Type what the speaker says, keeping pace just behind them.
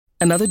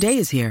Another day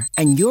is here,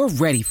 and you're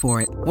ready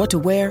for it. What to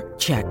wear?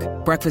 Check.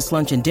 Breakfast,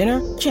 lunch, and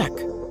dinner? Check.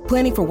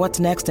 Planning for what's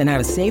next and how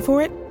to save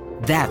for it?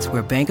 That's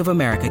where Bank of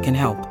America can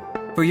help.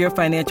 For your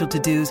financial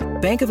to-dos,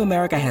 Bank of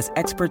America has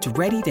experts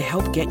ready to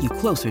help get you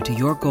closer to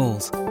your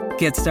goals.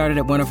 Get started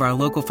at one of our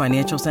local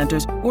financial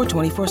centers or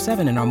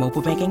 24/7 in our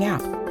mobile banking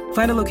app.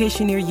 Find a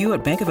location near you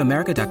at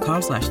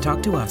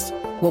bankofamerica.com/talktous.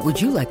 What would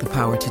you like the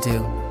power to do?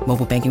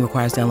 Mobile banking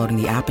requires downloading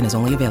the app and is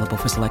only available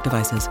for select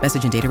devices.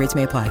 Message and data rates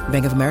may apply.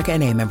 Bank of America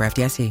N.A., member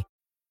FDIC.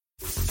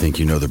 Think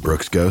you know the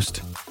Brooks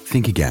Ghost?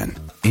 Think again.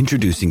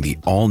 Introducing the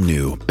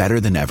all-new,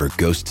 better-than-ever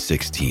Ghost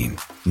 16.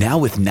 Now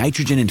with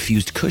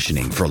nitrogen-infused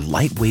cushioning for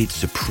lightweight,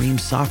 supreme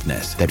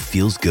softness that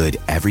feels good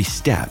every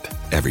step,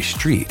 every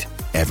street,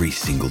 every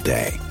single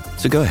day.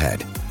 So go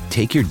ahead,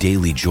 take your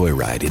daily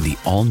joyride in the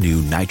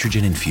all-new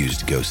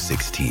nitrogen-infused Ghost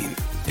 16.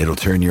 It'll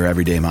turn your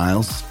everyday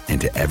miles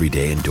into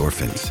everyday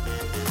endorphins.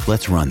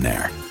 Let's run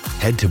there.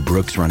 Head to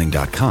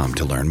brooksrunning.com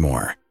to learn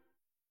more.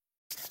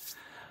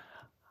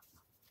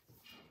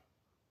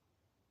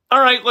 All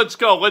right, let's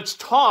go. Let's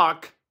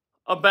talk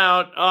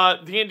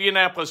about the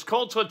Indianapolis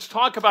Colts. Let's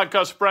talk about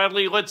Gus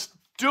Bradley. Let's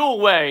do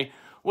away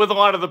with a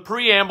lot of the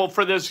preamble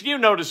for this. You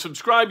know to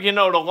subscribe, you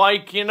know to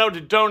like, you know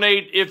to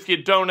donate if you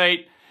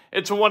donate.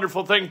 It's a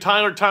wonderful thing.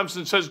 Tyler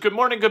Thompson says, good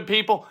morning, good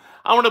people.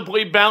 I want to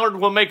believe Ballard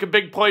will make a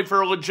big play for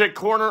a legit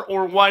corner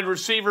or wide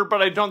receiver,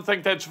 but I don't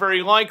think that's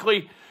very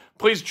likely.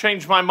 Please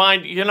change my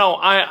mind. You know,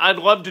 I'd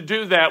love to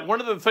do that.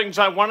 One of the things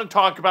I want to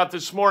talk about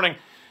this morning,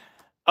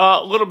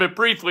 a little bit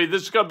briefly,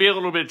 this is going to be a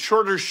little bit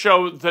shorter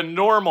show than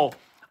normal.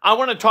 I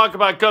want to talk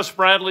about Gus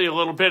Bradley a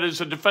little bit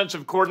as a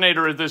defensive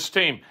coordinator of this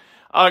team.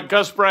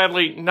 Gus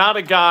Bradley, not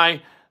a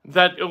guy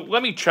that,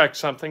 let me check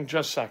something,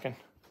 just a second.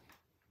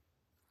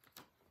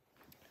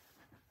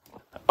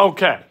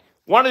 Okay,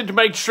 wanted to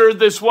make sure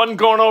this wasn't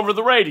going over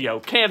the radio.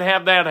 Can't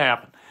have that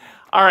happen.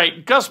 All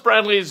right, Gus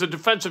Bradley is a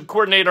defensive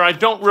coordinator. I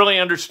don't really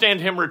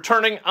understand him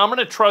returning. I'm going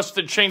to trust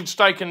that Shane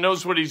Steichen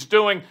knows what he's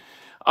doing.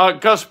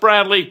 Gus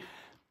Bradley,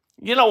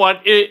 you know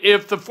what?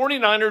 If the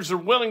 49ers are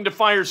willing to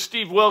fire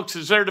Steve Wilks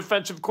as their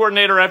defensive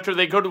coordinator after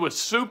they go to a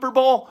Super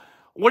Bowl,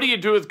 what do you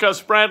do with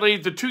Gus Bradley?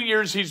 The 2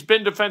 years he's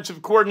been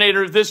defensive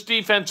coordinator, this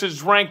defense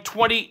is ranked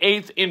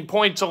 28th in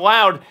points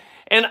allowed,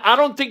 and I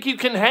don't think you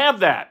can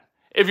have that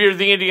if you're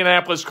the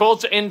Indianapolis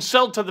Colts and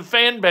sell to the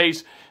fan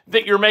base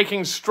that you're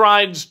making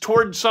strides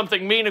towards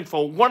something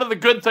meaningful. One of the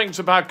good things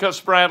about Gus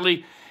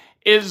Bradley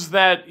is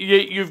that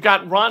you've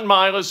got Ron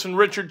Miles and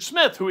Richard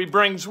Smith, who he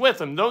brings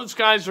with him. Those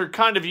guys are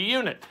kind of a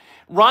unit.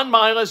 Ron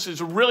Miles is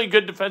a really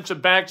good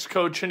defensive backs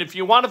coach, and if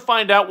you want to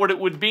find out what it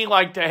would be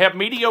like to have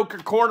mediocre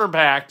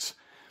cornerbacks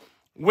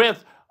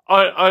with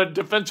a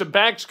defensive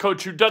backs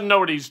coach who doesn't know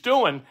what he's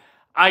doing,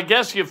 I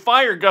guess you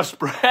fire Gus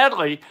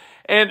Bradley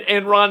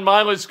and Ron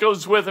Miles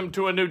goes with him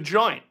to a new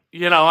joint.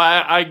 You know,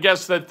 I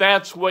guess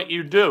that's what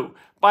you do.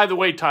 By the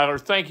way, Tyler,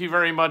 thank you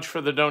very much for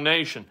the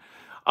donation.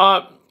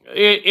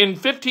 In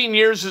 15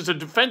 years as a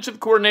defensive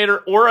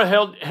coordinator or a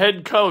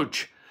head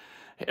coach,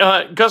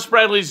 Gus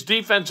Bradley's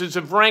defenses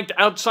have ranked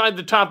outside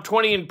the top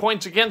 20 in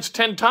points against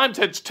 10 times.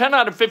 That's 10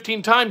 out of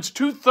 15 times.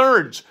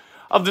 2/3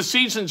 of the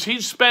seasons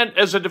he's spent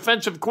as a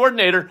defensive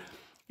coordinator,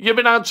 you've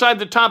been outside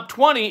the top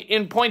 20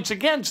 in points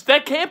against.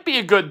 That can't be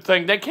a good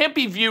thing. That can't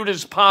be viewed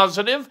as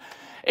positive.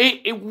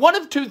 One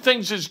of two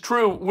things is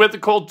true with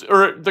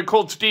the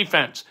Colts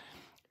defense.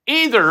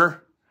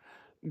 Either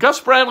Gus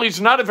Bradley's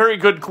not a very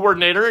good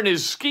coordinator and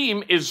his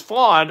scheme is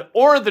flawed,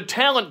 or the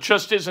talent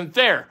just isn't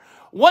there.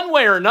 One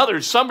way or another,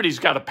 somebody's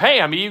got to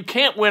pay. I mean, you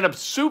can't win a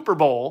Super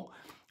Bowl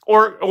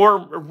or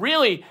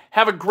really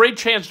have a great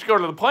chance to go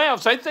to the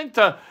playoffs. I think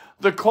the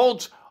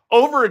Colts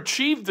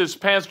overachieved this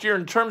past year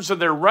in terms of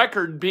their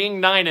record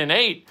being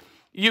 9-8.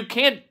 You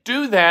can't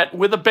do that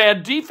with a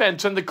bad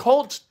defense, and the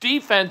Colts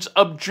defense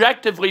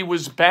objectively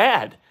was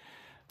bad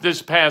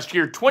this past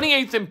year.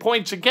 28th in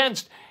points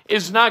against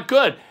is not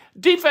good.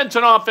 Defense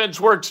and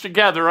offense works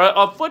together.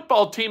 A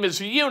football team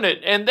is a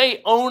unit, and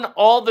they own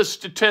all the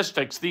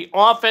statistics, the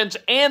offense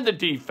and the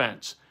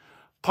defense.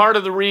 Part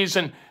of the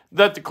reason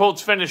that the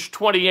Colts finished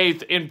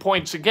 28th in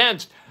points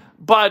against.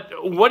 But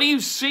what do you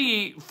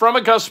see from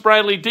a Gus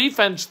Bradley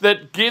defense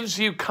that gives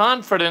you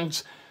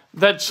confidence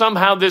that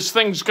somehow this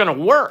thing's going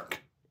to work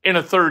in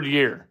a third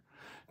year?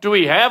 Do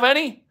we have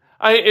any?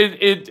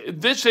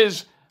 This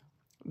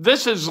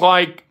is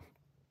like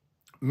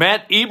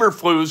Matt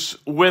Eberflus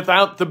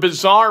without the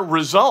bizarre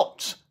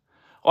results.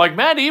 Like,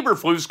 Matt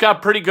Eberflus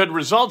got pretty good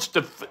results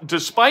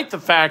despite the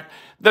fact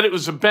that it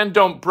was a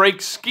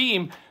bend-don't-break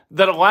scheme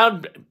that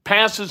allowed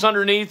passes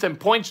underneath and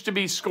points to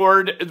be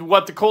scored.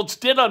 What the Colts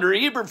did under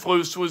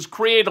Eberflus was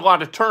create a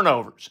lot of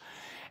turnovers.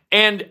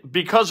 And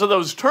because of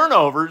those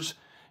turnovers,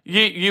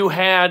 you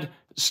had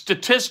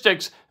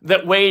statistics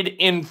that weighed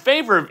in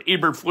favor of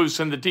Eberflus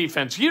in the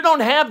defense. You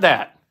don't have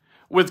that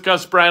with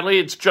Gus Bradley.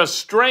 It's just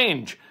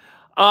strange.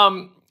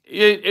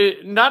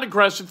 Not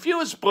aggressive,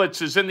 fewest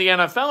blitzes in the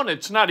NFL, and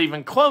it's not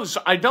even close.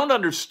 I don't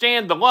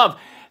understand the love.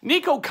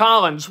 Nico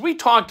Collins, we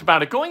talked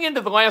about it. Going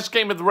into the last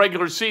game of the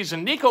regular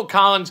season, Nico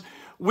Collins,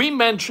 we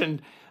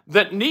mentioned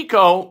that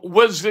Nico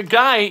was the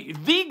guy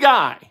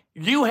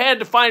you had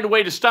to find a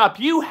way to stop.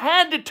 You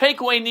had to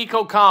take away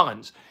Nico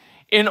Collins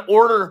in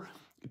order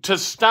to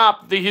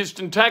stop the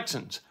Houston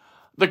Texans.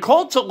 The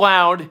Colts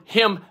allowed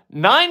him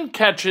 9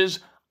 catches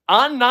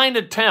on 9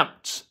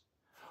 attempts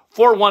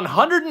for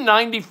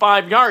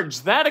 195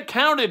 yards. That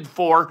accounted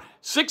for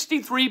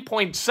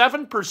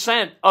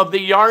 63.7% of the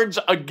yards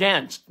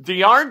against. The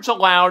yards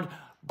allowed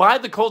by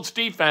the Colts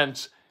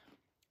defense,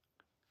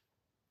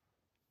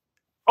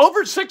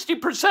 over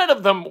 60%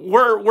 of them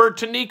were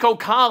to Nico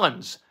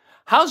Collins.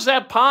 How's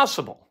that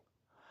possible?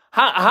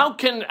 How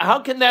can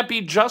that be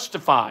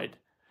justified?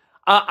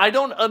 I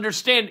don't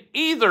understand.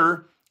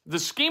 Either the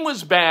scheme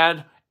was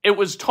bad, it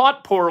was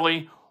taught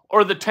poorly,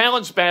 or the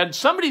talent's bad.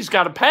 Somebody's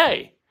got to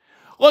pay.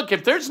 Look,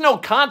 if there's no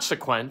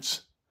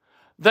consequence,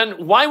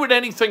 then why would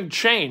anything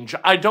change?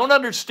 I don't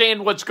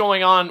understand what's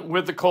going on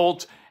with the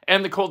Colts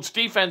and the Colts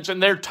defense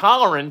and their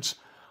tolerance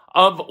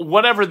of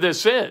whatever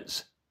this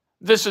is.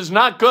 This is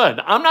not good.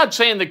 I'm not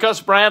saying that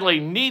Gus Bradley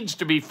needs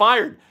to be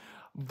fired,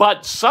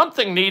 but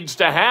something needs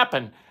to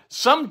happen.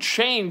 Some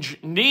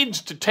change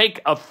needs to take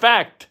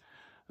effect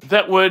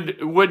that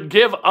would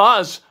give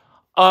us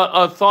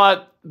a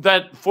thought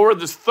that for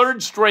this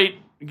third straight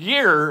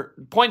year,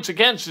 points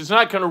against is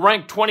not going to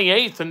rank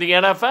 28th in the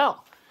NFL.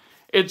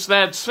 It's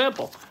that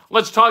simple.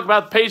 Let's talk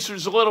about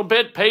Pacers a little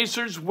bit.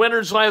 Pacers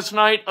winners last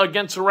night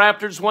against the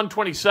Raptors,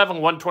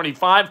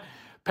 127-125.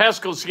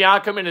 Pascal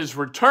Siakam in his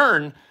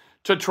return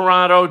to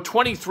Toronto,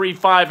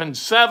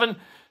 23-5-7.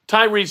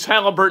 Tyrese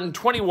Halliburton,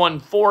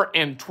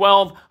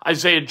 21-4-12.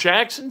 Isaiah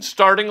Jackson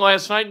starting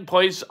last night in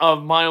place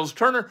of Miles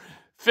Turner,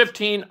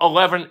 15,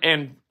 11,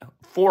 and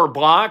 4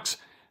 blocks.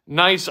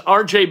 Nice.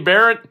 R.J.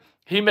 Barrett,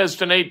 he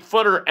missed an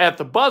 8-footer at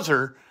the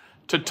buzzer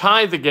to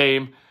tie the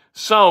game.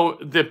 So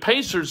the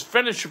Pacers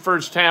finished the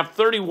first half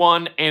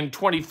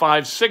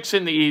 31-25, 6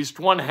 in the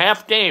East, 1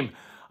 half game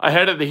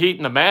ahead of the Heat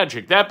and the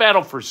Magic. That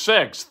battle for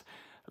 6th,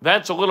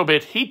 that's a little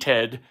bit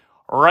heated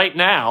right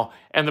now,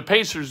 and the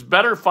Pacers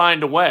better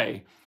find a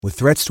way. With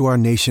threats to our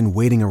nation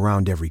waiting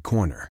around every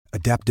corner,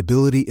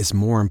 adaptability is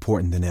more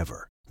important than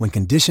ever. When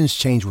conditions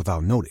change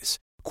without notice,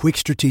 quick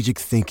strategic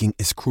thinking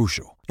is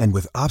crucial. And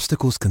with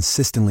obstacles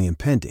consistently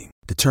impending,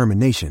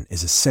 determination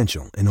is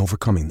essential in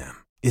overcoming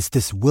them. It's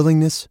this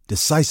willingness,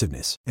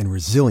 decisiveness, and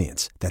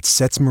resilience that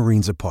sets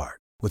Marines apart.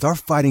 With our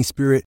fighting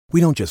spirit, we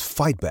don't just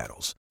fight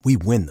battles, we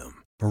win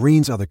them.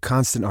 Marines are the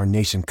constant our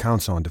nation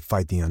counts on to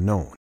fight the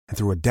unknown. And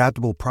through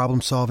adaptable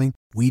problem solving,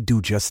 we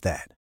do just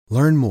that.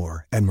 Learn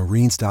more at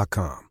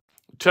Marines.com.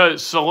 To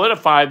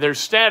solidify their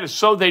status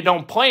so they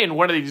don't play in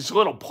one of these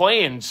little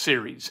play-in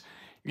series.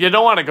 You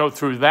don't want to go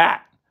through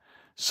that.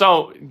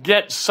 So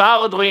get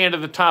solidly into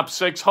the top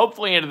 6,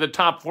 hopefully into the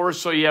top 4,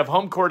 so you have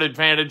home court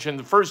advantage in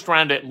the first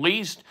round at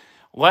least.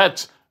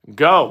 Let's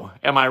go.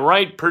 Am I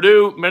right?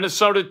 Purdue,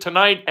 Minnesota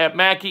tonight at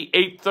Mackey,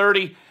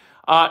 8:30.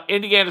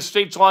 Indiana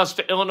State's loss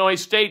to Illinois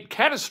State,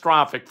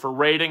 catastrophic for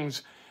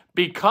ratings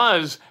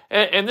because,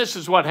 and this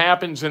is what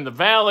happens in the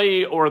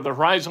Valley or the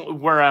Horizon,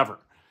 wherever.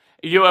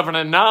 You have an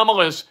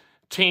anomalous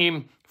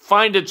team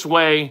find its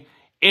way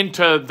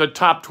into the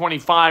top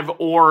 25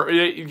 or,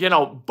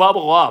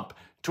 bubble up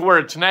to where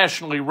it's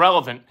nationally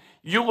relevant.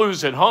 You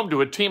lose at home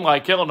to a team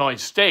like Illinois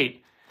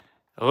State.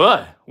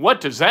 What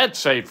does that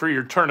say for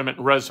your tournament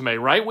resume,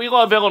 right? We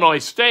love Illinois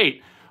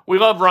State. We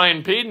love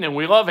Ryan Pedon, and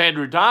we love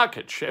Andrew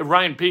Dockich.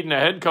 Ryan Pedon, the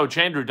head coach,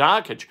 Andrew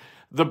Dockich,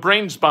 the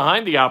brains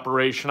behind the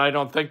operation. I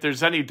don't think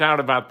there's any doubt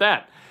about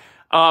that.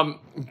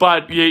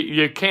 But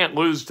you can't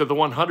lose to the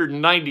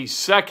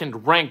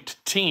 192nd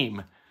ranked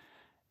team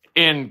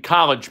in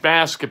college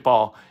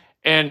basketball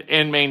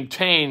and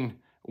maintain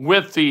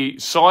with the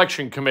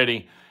selection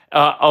committee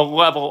a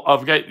level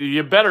of,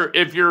 you better,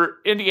 if you're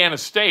Indiana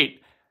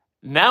State,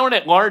 now an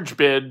at-large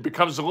bid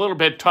becomes a little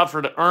bit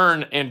tougher to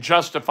earn and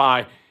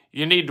justify.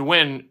 You need to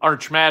win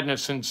Arch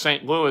Madness in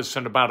St. Louis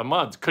in about a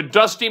month. Could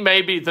Dusty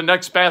May be the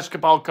next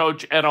basketball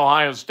coach at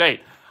Ohio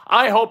State?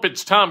 I hope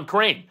it's Tom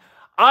Crean.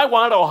 I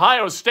want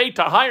Ohio State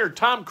to hire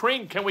Tom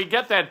Crean. Can we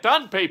get that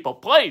done, people?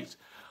 Please.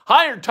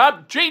 Hire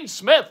Tom. Gene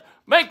Smith,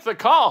 make the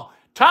call.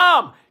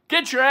 Tom,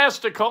 get your ass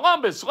to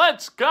Columbus.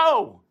 Let's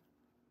go.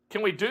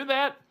 Can we do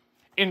that?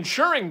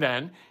 Ensuring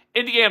then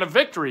Indiana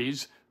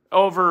victories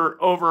over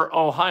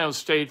Ohio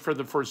State for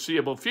the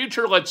foreseeable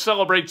future. Let's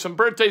celebrate some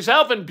birthdays.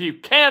 Alvin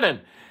Buchanan,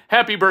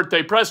 happy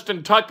birthday.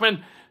 Preston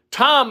Tuckman,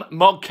 Tom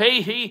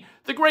Mulcahy,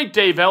 the great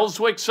Dave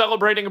Ellswick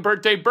celebrating a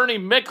birthday. Bernie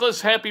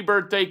Miklas, happy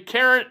birthday.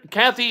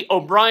 Kathy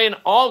O'Brien,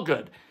 all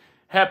good.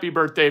 Happy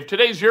birthday. If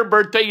today's your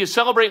birthday, you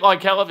celebrate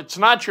like hell. If it's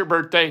not your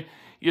birthday,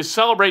 you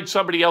celebrate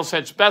somebody else.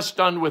 That's best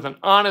done with an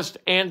honest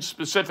and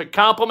specific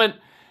compliment.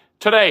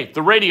 Today,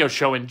 the radio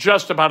show in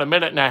just about a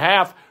minute and a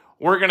half.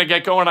 We're going to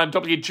get going on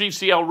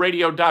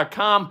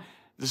WGCLradio.com.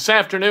 This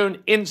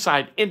afternoon,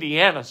 Inside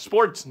Indiana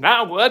Sports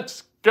Now.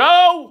 Let's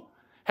go!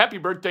 Happy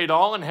birthday to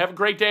all, and have a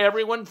great day,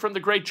 everyone, from the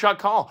great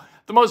Chuck Hall,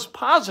 the most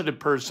positive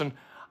person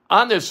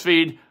on this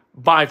feed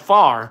by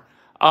far.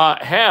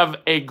 Have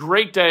a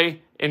great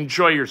day.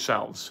 Enjoy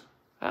yourselves.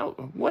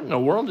 What in the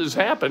world has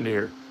happened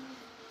here?